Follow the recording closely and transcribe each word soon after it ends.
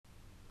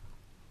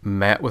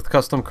Matt with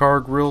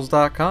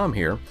customcargrills.com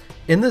here.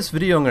 In this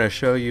video I'm going to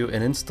show you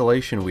an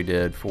installation we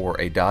did for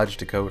a Dodge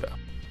Dakota.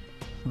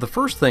 The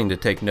first thing to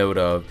take note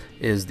of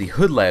is the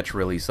hood latch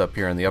release up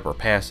here on the upper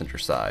passenger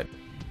side.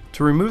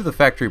 To remove the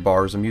factory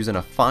bars, I'm using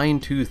a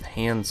fine-tooth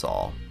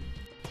handsaw.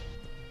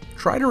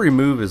 Try to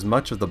remove as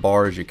much of the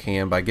bar as you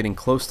can by getting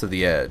close to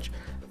the edge.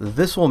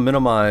 This will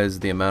minimize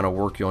the amount of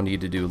work you'll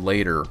need to do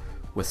later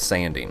with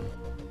sanding.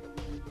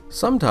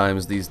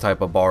 Sometimes these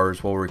type of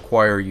bars will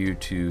require you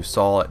to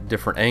saw at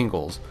different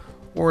angles,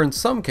 or in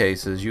some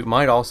cases you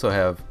might also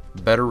have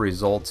better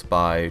results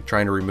by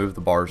trying to remove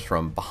the bars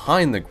from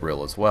behind the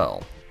grill as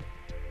well.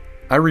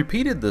 I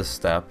repeated this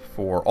step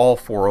for all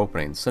 4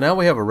 openings, so now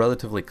we have a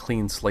relatively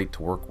clean slate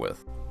to work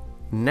with.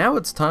 Now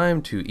it's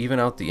time to even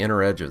out the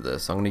inner edge of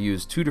this. I'm going to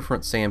use 2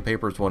 different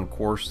sandpapers, one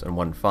coarse and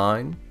one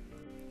fine.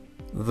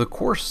 The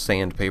coarse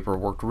sandpaper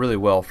worked really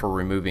well for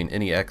removing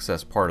any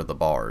excess part of the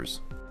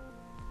bars.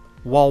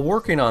 While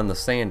working on the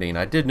sanding,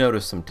 I did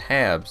notice some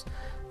tabs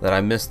that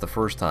I missed the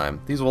first time.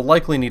 These will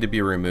likely need to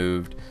be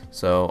removed,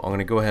 so I'm going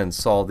to go ahead and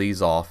saw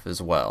these off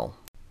as well.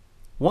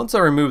 Once I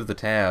removed the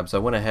tabs, I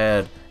went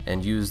ahead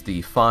and used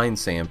the fine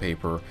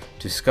sandpaper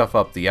to scuff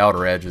up the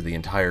outer edge of the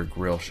entire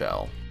grill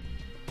shell.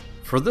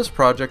 For this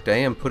project, I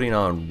am putting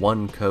on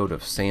 1 coat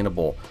of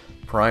sandable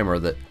primer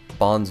that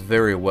bonds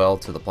very well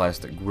to the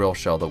plastic grill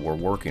shell that we're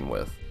working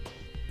with.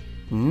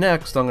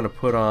 Next, I'm going to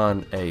put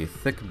on a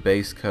thick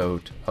base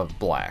coat of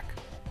black.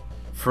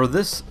 For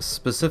this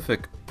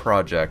specific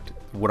project,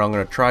 what I'm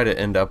going to try to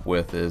end up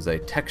with is a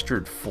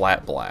textured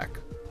flat black.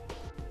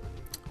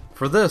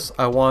 For this,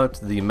 I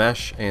want the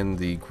mesh and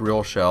the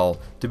grill shell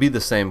to be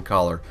the same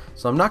color,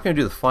 so I'm not going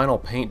to do the final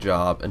paint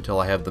job until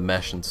I have the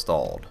mesh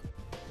installed.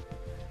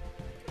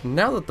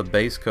 Now that the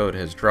base coat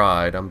has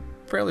dried, I'm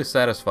fairly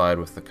satisfied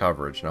with the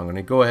coverage, and I'm going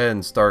to go ahead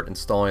and start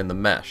installing the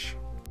mesh.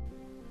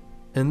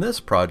 In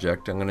this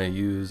project, I'm going to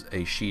use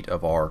a sheet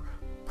of our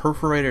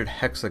perforated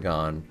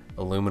hexagon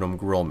aluminum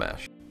grill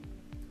mesh.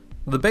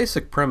 The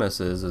basic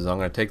premise is I'm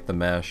going to take the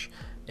mesh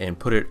and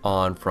put it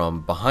on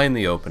from behind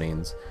the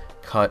openings,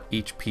 cut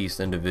each piece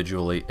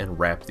individually, and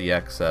wrap the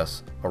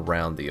excess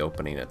around the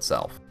opening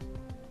itself.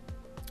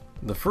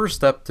 The first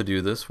step to do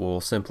this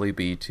will simply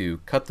be to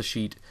cut the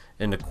sheet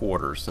into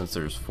quarters since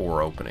there's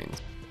 4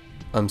 openings.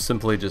 I'm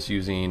simply just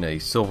using a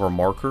silver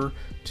marker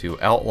to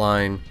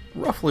outline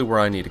roughly where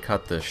I need to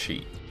cut this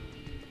sheet.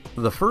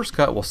 The first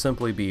cut will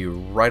simply be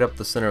right up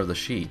the center of the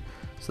sheet,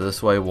 so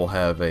this way we'll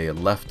have a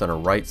left and a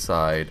right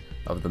side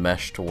of the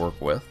mesh to work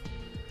with.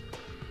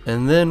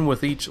 And then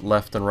with each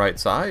left and right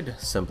side,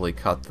 simply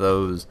cut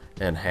those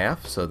in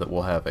half so that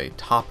we'll have a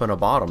top and a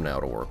bottom now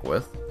to work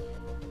with.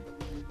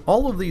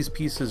 All of these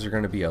pieces are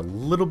going to be a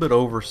little bit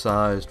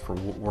oversized for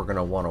what we're going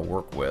to want to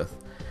work with.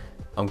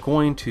 I'm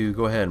going to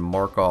go ahead and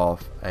mark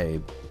off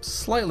a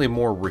slightly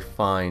more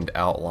refined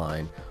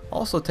outline,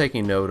 also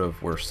taking note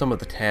of where some of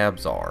the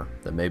tabs are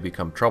that may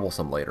become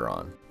troublesome later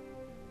on.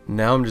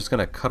 Now I'm just going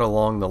to cut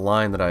along the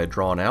line that I had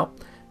drawn out.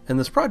 In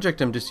this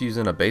project, I'm just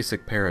using a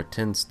basic pair of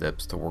tin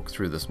snips to work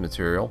through this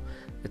material.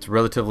 It's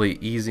relatively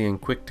easy and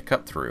quick to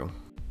cut through.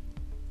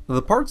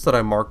 The parts that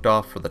I marked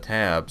off for the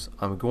tabs,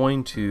 I'm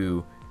going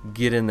to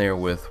get in there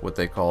with what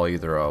they call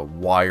either a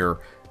wire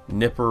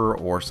nipper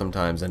or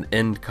sometimes an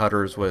end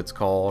cutter is what it's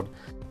called.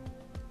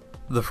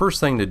 The first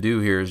thing to do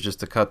here is just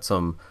to cut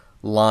some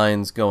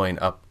lines going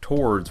up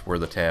towards where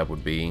the tab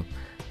would be,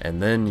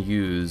 and then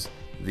use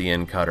the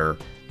end cutter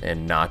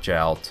and notch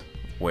out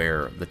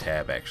where the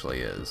tab actually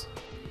is.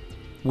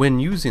 When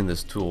using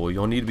this tool,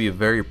 you'll need to be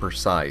very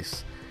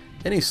precise.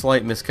 Any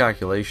slight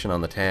miscalculation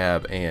on the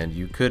tab and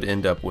you could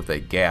end up with a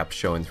gap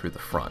showing through the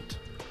front.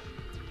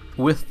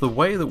 With the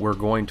way that we're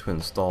going to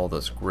install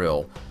this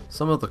grill,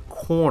 some of the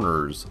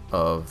corners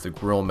of the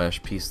grill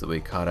mesh piece that we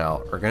cut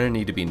out are going to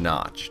need to be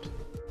notched.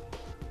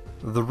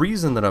 The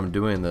reason that I'm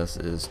doing this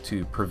is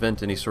to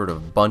prevent any sort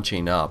of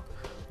bunching up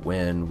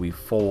when we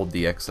fold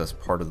the excess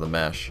part of the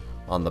mesh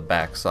on the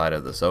back side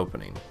of this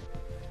opening.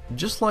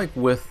 Just like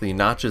with the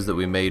notches that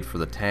we made for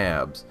the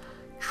tabs,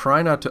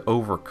 try not to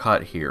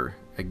overcut here.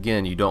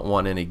 Again, you don't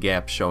want any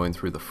gaps showing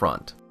through the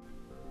front.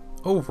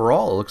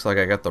 Overall, it looks like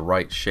I got the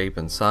right shape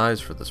and size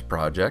for this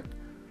project.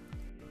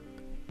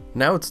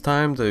 Now it's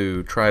time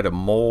to try to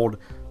mold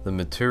the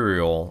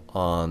material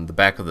on the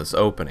back of this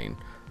opening.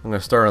 I'm going to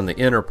start on the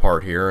inner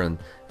part here, and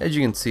as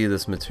you can see,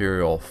 this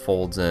material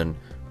folds in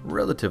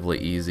relatively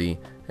easy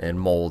and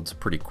molds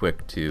pretty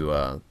quick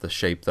to the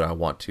shape that I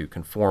want to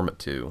conform it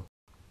to.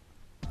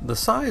 The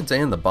sides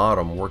and the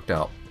bottom worked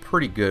out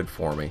pretty good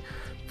for me.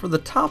 For the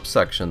top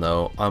section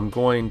though, I'm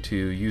going to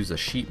use a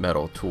sheet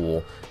metal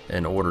tool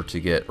in order to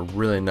get a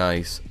really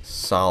nice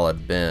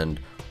solid bend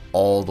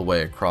all the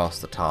way across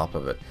the top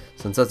of it.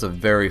 Since that's a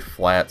very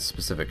flat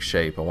specific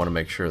shape, I want to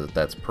make sure that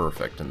that's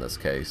perfect in this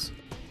case.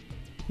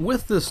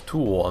 With this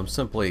tool, I'm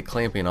simply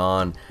clamping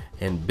on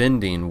and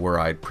bending where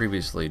I'd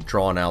previously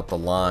drawn out the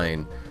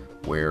line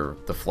where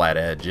the flat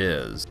edge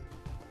is.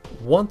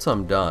 Once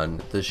I'm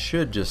done, this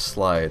should just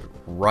slide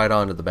right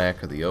onto the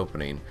back of the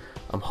opening.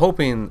 I'm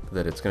hoping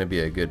that it's going to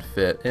be a good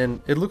fit,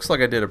 and it looks like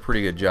I did a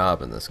pretty good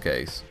job in this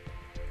case.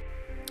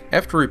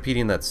 After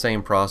repeating that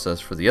same process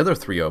for the other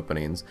 3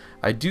 openings,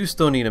 I do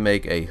still need to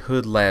make a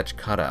hood latch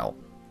cutout.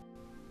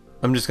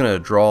 I'm just going to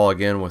draw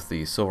again with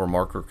the silver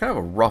marker kind of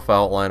a rough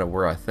outline of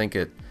where I think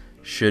it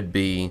should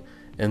be.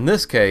 In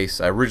this case,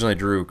 I originally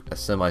drew a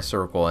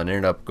semicircle and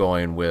ended up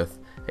going with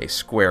a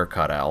square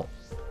cutout.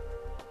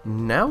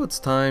 Now it's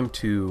time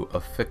to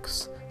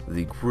affix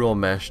the grill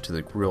mesh to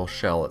the grill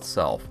shell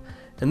itself.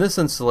 In this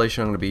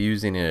installation I'm going to be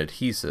using an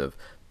adhesive.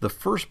 The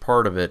first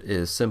part of it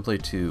is simply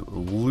to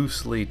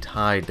loosely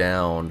tie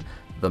down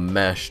the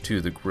mesh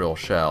to the grill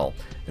shell.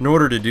 In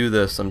order to do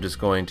this, I'm just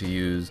going to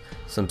use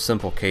some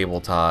simple cable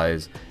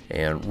ties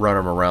and run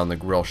them around the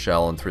grill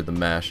shell and through the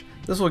mesh.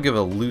 This will give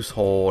a loose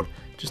hold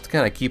just to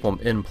kind of keep them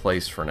in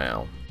place for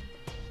now.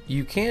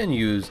 You can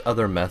use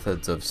other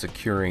methods of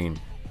securing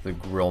the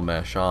grill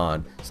mesh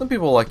on. Some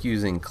people like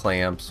using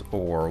clamps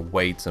or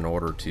weights in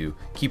order to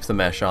keep the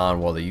mesh on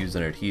while they use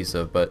an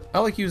adhesive, but I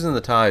like using the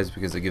ties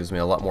because it gives me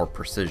a lot more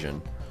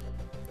precision.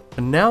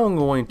 And now I'm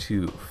going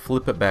to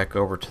flip it back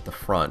over to the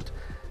front,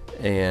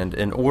 and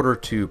in order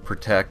to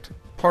protect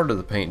part of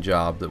the paint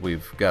job that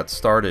we've got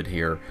started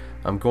here,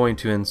 I'm going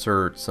to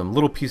insert some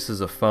little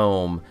pieces of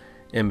foam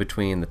in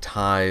between the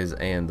ties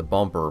and the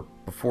bumper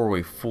before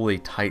we fully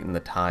tighten the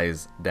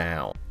ties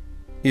down.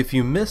 If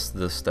you miss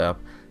this step,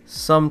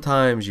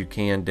 sometimes you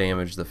can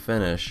damage the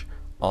finish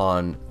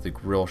on the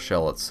grill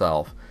shell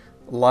itself.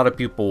 A lot of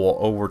people will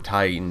over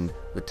tighten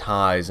the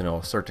ties and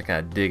it'll start to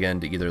kind of dig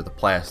into either the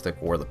plastic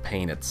or the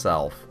paint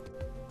itself.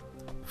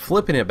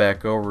 Flipping it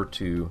back over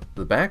to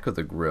the back of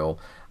the grill,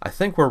 I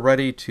think we're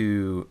ready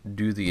to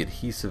do the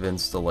adhesive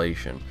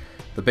installation.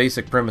 The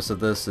basic premise of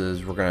this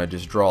is we're going to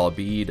just draw a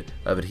bead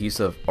of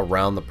adhesive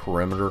around the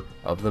perimeter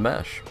of the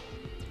mesh.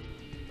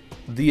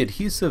 The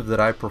adhesive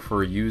that I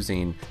prefer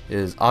using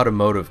is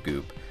automotive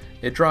goop.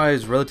 It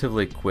dries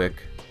relatively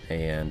quick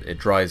and it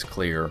dries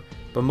clear,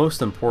 but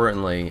most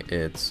importantly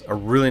it's a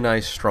really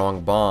nice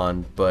strong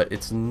bond, but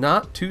it's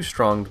not too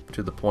strong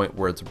to the point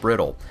where it's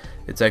brittle.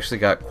 It's actually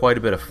got quite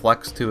a bit of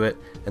flex to it,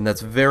 and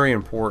that's very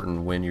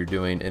important when you're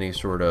doing any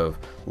sort of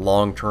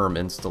long-term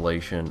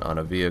installation on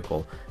a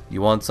vehicle.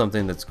 You want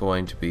something that's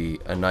going to be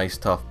a nice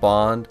tough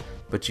bond,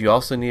 but you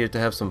also need it to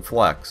have some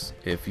flex.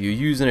 If you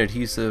use an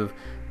adhesive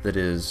that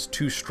is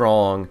too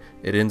strong,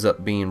 it ends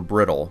up being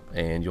brittle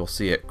and you'll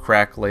see it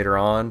crack later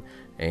on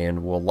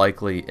and will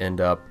likely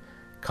end up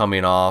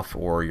coming off,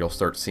 or you'll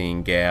start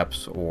seeing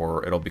gaps,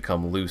 or it'll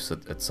become loose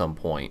at some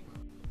point.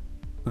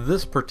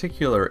 This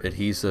particular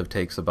adhesive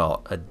takes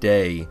about a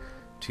day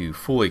to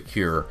fully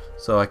cure,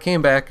 so I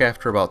came back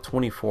after about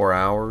 24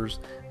 hours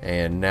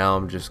and now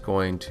I'm just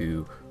going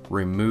to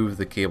remove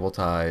the cable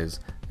ties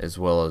as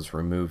well as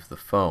remove the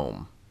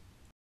foam.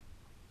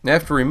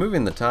 After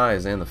removing the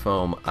ties and the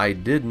foam, I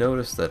did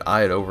notice that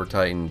I had over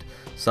tightened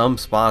some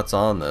spots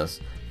on this.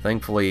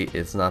 Thankfully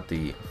it's not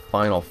the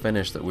final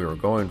finish that we were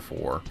going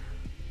for.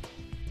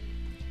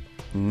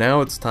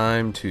 Now it's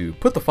time to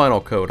put the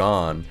final coat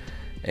on,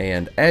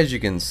 and as you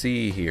can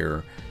see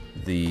here,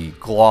 the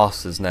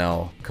gloss is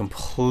now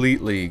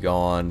completely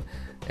gone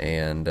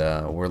and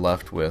we're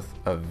left with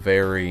a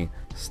very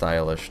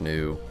stylish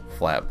new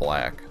flat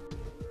black.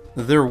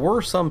 There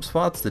were some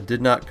spots that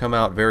did not come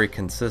out very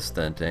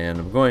consistent, and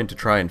I'm going to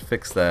try and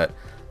fix that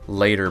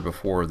later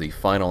before the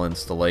final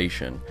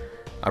installation.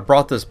 I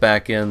brought this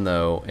back in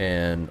though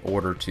in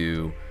order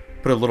to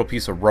put a little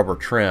piece of rubber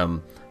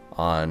trim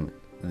on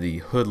the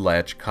hood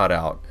latch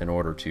cutout in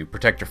order to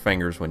protect your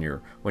fingers when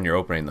you're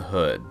opening the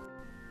hood.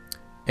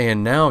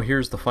 And now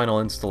here's the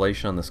final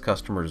installation on this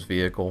customer's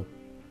vehicle.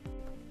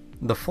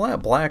 The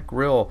flat black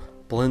grille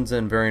blends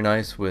in very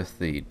nice with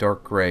the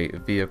dark gray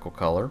vehicle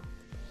color,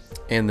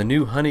 and the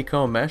new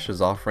honeycomb mesh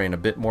is offering a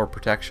bit more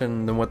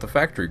protection than what the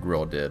factory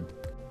grille did.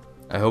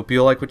 I hope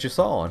you like what you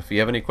saw, and if you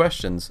have any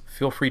questions,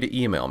 feel free to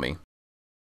email me.